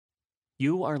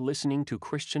You are listening to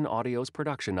Christian Audio's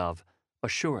production of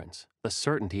Assurance, the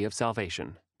Certainty of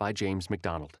Salvation by James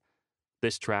MacDonald.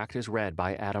 This tract is read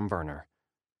by Adam Verner.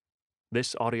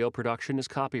 This audio production is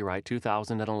copyright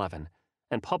 2011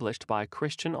 and published by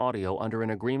Christian Audio under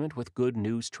an agreement with Good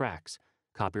News Tracts,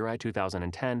 copyright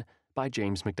 2010 by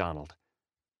James MacDonald.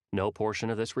 No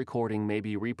portion of this recording may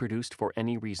be reproduced for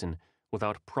any reason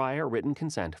without prior written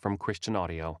consent from Christian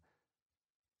Audio.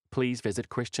 Please visit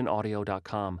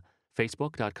christianaudio.com,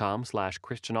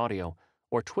 facebook.com/christianaudio,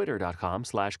 or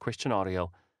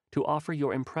twitter.com/christianaudio to offer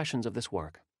your impressions of this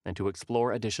work and to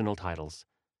explore additional titles.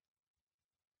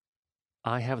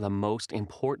 I have the most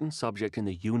important subject in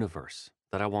the universe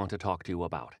that I want to talk to you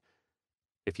about.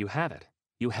 If you have it,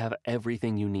 you have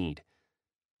everything you need.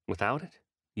 Without it,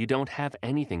 you don't have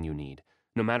anything you need,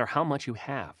 no matter how much you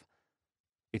have.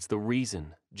 It's the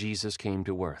reason Jesus came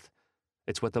to earth.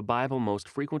 It's what the Bible most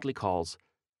frequently calls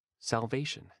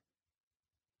salvation.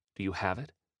 Do you have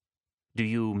it? Do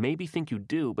you maybe think you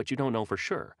do, but you don't know for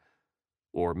sure?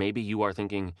 Or maybe you are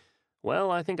thinking, well,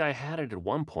 I think I had it at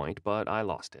one point, but I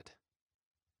lost it.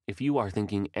 If you are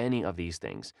thinking any of these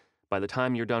things, by the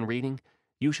time you're done reading,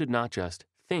 you should not just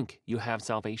think you have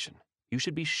salvation. You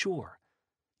should be sure.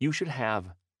 You should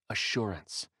have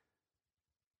assurance.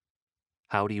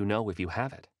 How do you know if you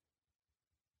have it?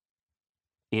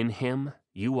 In him,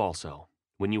 you also,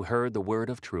 when you heard the word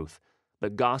of truth, the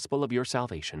gospel of your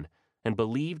salvation, and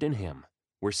believed in him,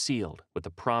 were sealed with the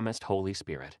promised Holy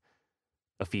Spirit.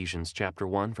 Ephesians chapter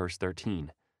 1, verse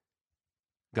 13.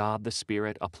 God the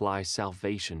Spirit applies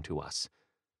salvation to us.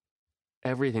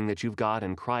 Everything that you've got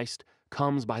in Christ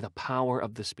comes by the power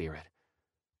of the Spirit.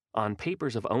 On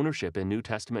papers of ownership in New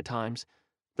Testament times,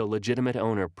 the legitimate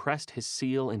owner pressed his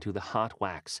seal into the hot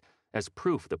wax as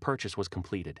proof the purchase was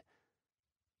completed.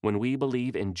 When we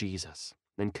believe in Jesus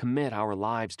and commit our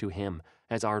lives to him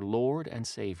as our Lord and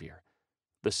Savior,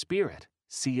 the Spirit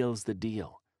seals the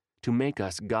deal to make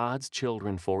us God's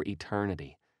children for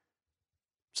eternity.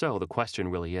 So the question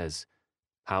really is,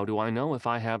 how do I know if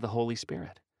I have the Holy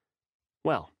Spirit?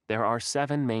 Well, there are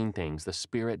 7 main things the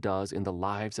Spirit does in the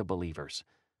lives of believers.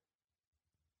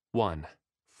 1.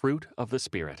 Fruit of the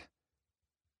Spirit.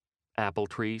 Apple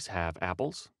trees have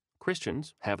apples.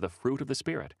 Christians have the fruit of the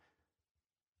Spirit.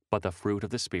 But the fruit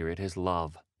of the Spirit is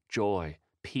love, joy,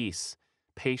 peace,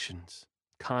 patience,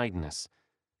 kindness,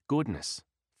 goodness,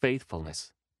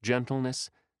 faithfulness, gentleness,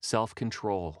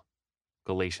 self-control.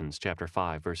 Galatians chapter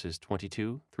 5, verses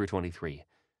 22 through 23.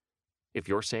 If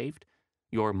you're saved,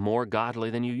 you're more godly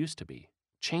than you used to be,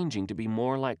 changing to be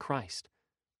more like Christ.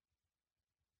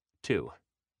 2.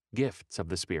 Gifts of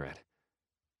the Spirit.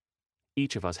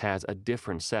 Each of us has a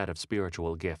different set of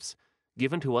spiritual gifts,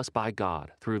 given to us by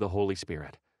God through the Holy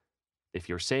Spirit. If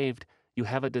you're saved, you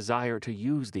have a desire to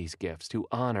use these gifts to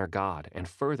honor God and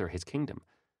further his kingdom.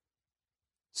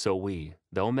 So we,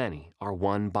 though many, are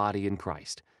one body in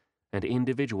Christ, and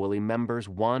individually members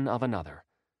one of another.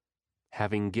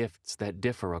 Having gifts that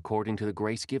differ according to the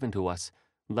grace given to us,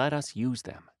 let us use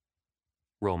them.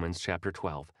 Romans chapter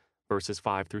 12, verses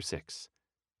 5 through 6.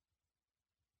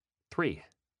 3.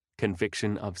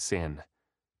 Conviction of sin.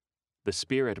 The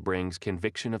Spirit brings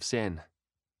conviction of sin.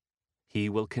 He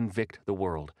will convict the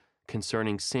world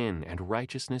concerning sin and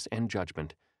righteousness and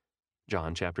judgment.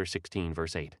 John chapter 16,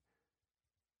 verse 8.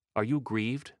 Are you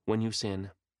grieved when you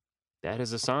sin? That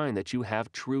is a sign that you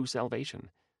have true salvation.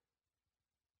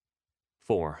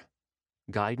 4.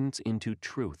 Guidance into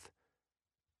truth.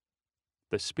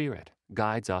 The Spirit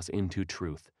guides us into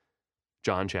truth.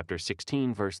 John chapter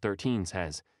 16, verse 13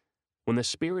 says, when the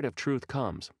Spirit of truth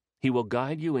comes, he will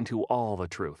guide you into all the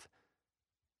truth.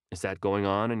 Is that going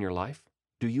on in your life?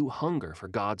 Do you hunger for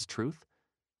God's truth?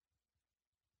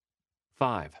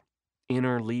 5.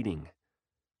 Inner leading.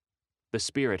 The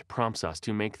Spirit prompts us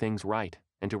to make things right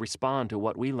and to respond to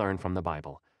what we learn from the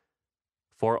Bible.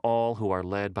 For all who are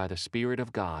led by the Spirit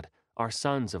of God are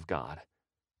sons of God.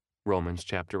 Romans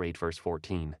chapter 8, verse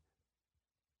 14.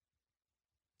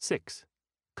 6.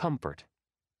 Comfort.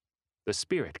 The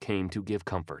Spirit came to give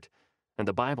comfort, and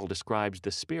the Bible describes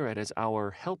the Spirit as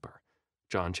our helper.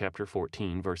 John chapter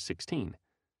 14, verse 16.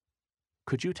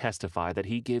 Could you testify that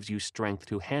he gives you strength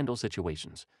to handle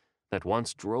situations that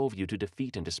once drove you to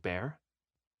defeat and despair?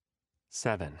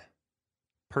 7.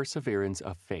 Perseverance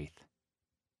of faith.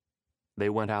 They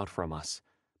went out from us,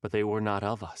 but they were not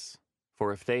of us.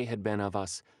 For if they had been of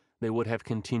us, they would have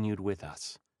continued with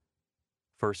us.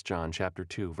 1 John chapter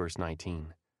 2, verse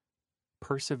 19.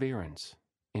 Perseverance,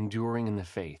 enduring in the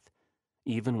faith,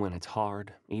 even when it's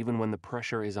hard, even when the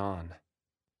pressure is on.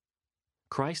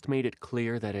 Christ made it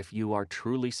clear that if you are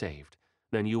truly saved,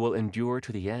 then you will endure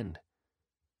to the end.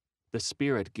 The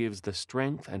Spirit gives the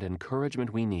strength and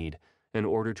encouragement we need in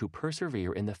order to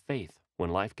persevere in the faith when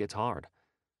life gets hard.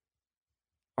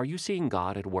 Are you seeing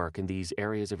God at work in these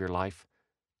areas of your life?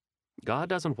 God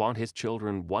doesn't want His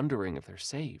children wondering if they're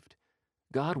saved.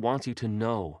 God wants you to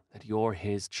know that you're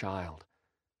His child.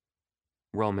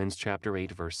 Romans chapter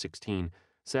 8, verse 16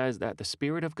 says that the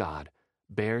Spirit of God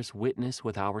bears witness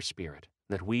with our spirit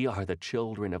that we are the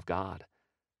children of God.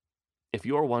 If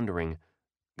you're wondering,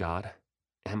 God,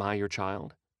 am I your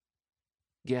child?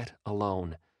 Get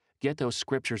alone. Get those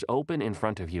scriptures open in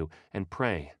front of you and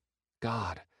pray,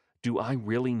 God, do I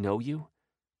really know you?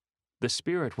 The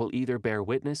Spirit will either bear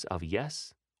witness of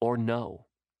yes or no.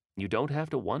 You don't have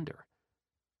to wonder.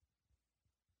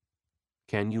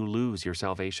 Can you lose your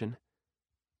salvation?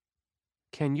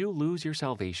 Can you lose your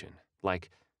salvation? Like,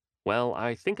 well,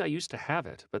 I think I used to have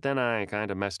it, but then I kind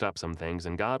of messed up some things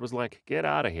and God was like, get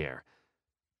out of here.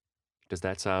 Does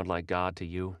that sound like God to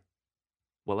you?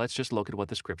 Well, let's just look at what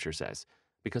the Scripture says,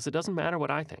 because it doesn't matter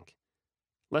what I think.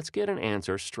 Let's get an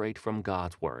answer straight from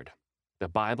God's Word. The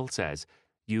Bible says,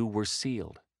 you were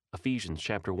sealed. Ephesians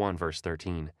chapter 1, verse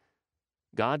 13.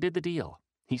 God did the deal.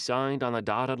 He signed on the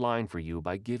dotted line for you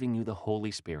by giving you the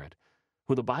Holy Spirit,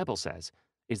 who the Bible says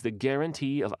is the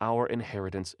guarantee of our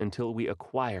inheritance until we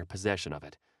acquire possession of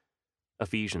it.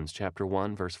 Ephesians chapter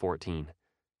 1, verse 14.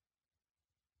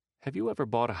 Have you ever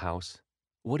bought a house?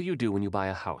 What do you do when you buy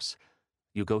a house?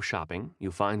 You go shopping,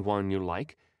 you find one you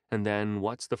like, and then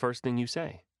what's the first thing you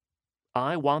say?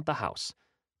 I want the house.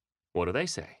 What do they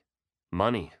say?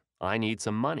 Money. I need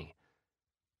some money.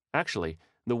 Actually,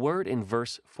 the word in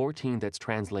verse 14 that's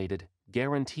translated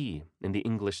guarantee in the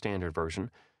English Standard Version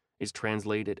is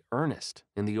translated earnest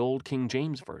in the Old King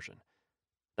James Version.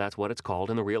 That's what it's called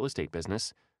in the real estate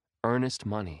business, earnest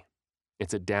money.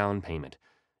 It's a down payment.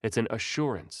 It's an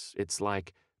assurance. It's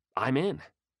like, I'm in.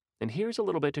 And here's a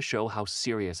little bit to show how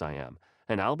serious I am,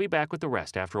 and I'll be back with the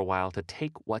rest after a while to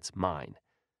take what's mine.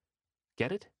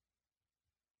 Get it?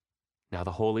 Now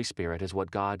the Holy Spirit is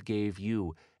what God gave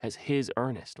you as His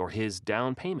earnest or His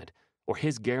down payment or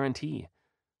His guarantee.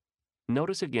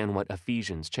 Notice again what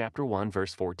Ephesians chapter 1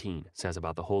 verse 14 says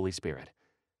about the Holy Spirit.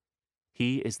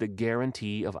 He is the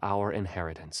guarantee of our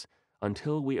inheritance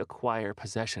until we acquire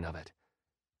possession of it.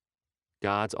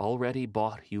 God's already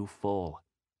bought you full.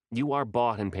 You are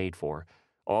bought and paid for.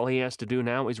 All He has to do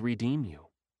now is redeem you.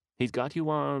 He's got you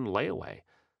on layaway.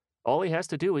 All He has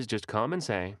to do is just come and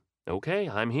say, okay,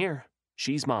 I'm here.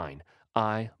 She's mine.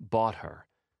 I bought her.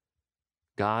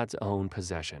 God's own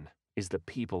possession is the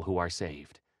people who are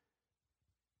saved.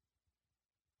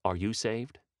 Are you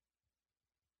saved?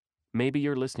 Maybe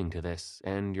you're listening to this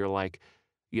and you're like,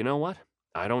 you know what?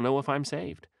 I don't know if I'm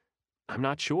saved. I'm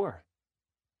not sure.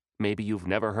 Maybe you've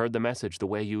never heard the message the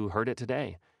way you heard it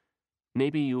today.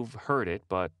 Maybe you've heard it,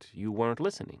 but you weren't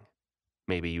listening.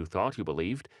 Maybe you thought you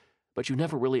believed, but you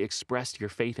never really expressed your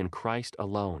faith in Christ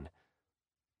alone.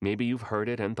 Maybe you've heard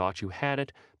it and thought you had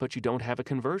it, but you don't have a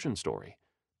conversion story.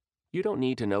 You don't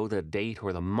need to know the date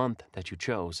or the month that you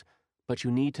chose, but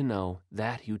you need to know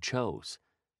that you chose.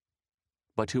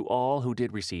 But to all who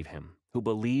did receive Him, who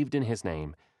believed in His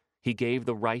name, He gave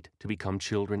the right to become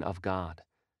children of God.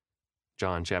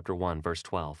 John chapter 1, verse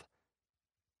 12.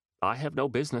 I have no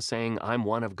business saying I'm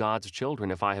one of God's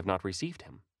children if I have not received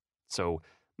Him. So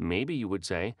maybe you would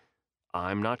say,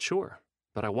 I'm not sure,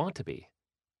 but I want to be.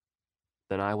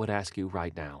 Then I would ask you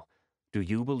right now, do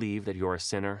you believe that you're a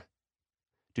sinner?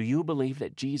 Do you believe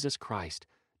that Jesus Christ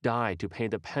died to pay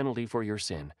the penalty for your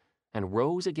sin and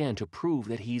rose again to prove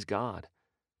that He's God?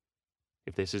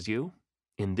 If this is you,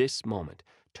 in this moment,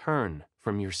 turn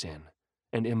from your sin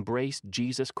and embrace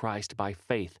Jesus Christ by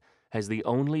faith as the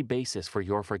only basis for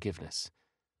your forgiveness.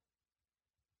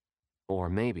 Or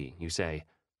maybe you say,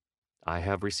 I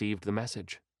have received the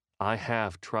message. I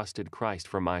have trusted Christ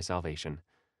for my salvation.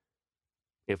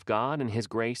 If God in His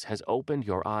grace has opened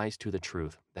your eyes to the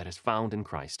truth that is found in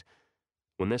Christ,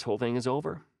 when this whole thing is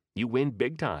over, you win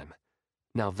big time.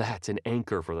 Now that's an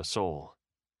anchor for the soul.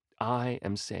 I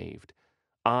am saved.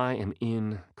 I am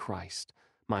in Christ.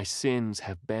 My sins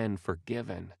have been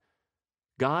forgiven.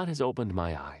 God has opened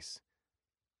my eyes.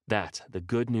 That's the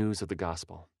good news of the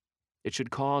gospel. It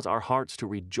should cause our hearts to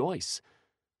rejoice.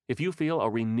 If you feel a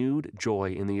renewed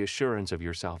joy in the assurance of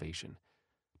your salvation,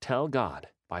 tell God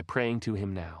by praying to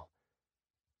Him now.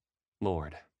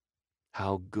 Lord,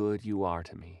 how good you are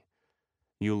to me.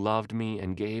 You loved me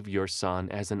and gave your Son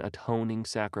as an atoning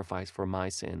sacrifice for my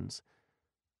sins.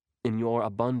 In your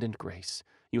abundant grace,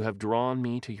 you have drawn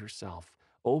me to yourself,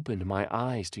 opened my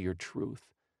eyes to your truth,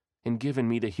 and given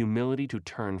me the humility to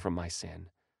turn from my sin.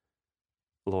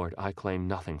 Lord, I claim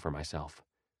nothing for myself.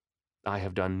 I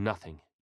have done nothing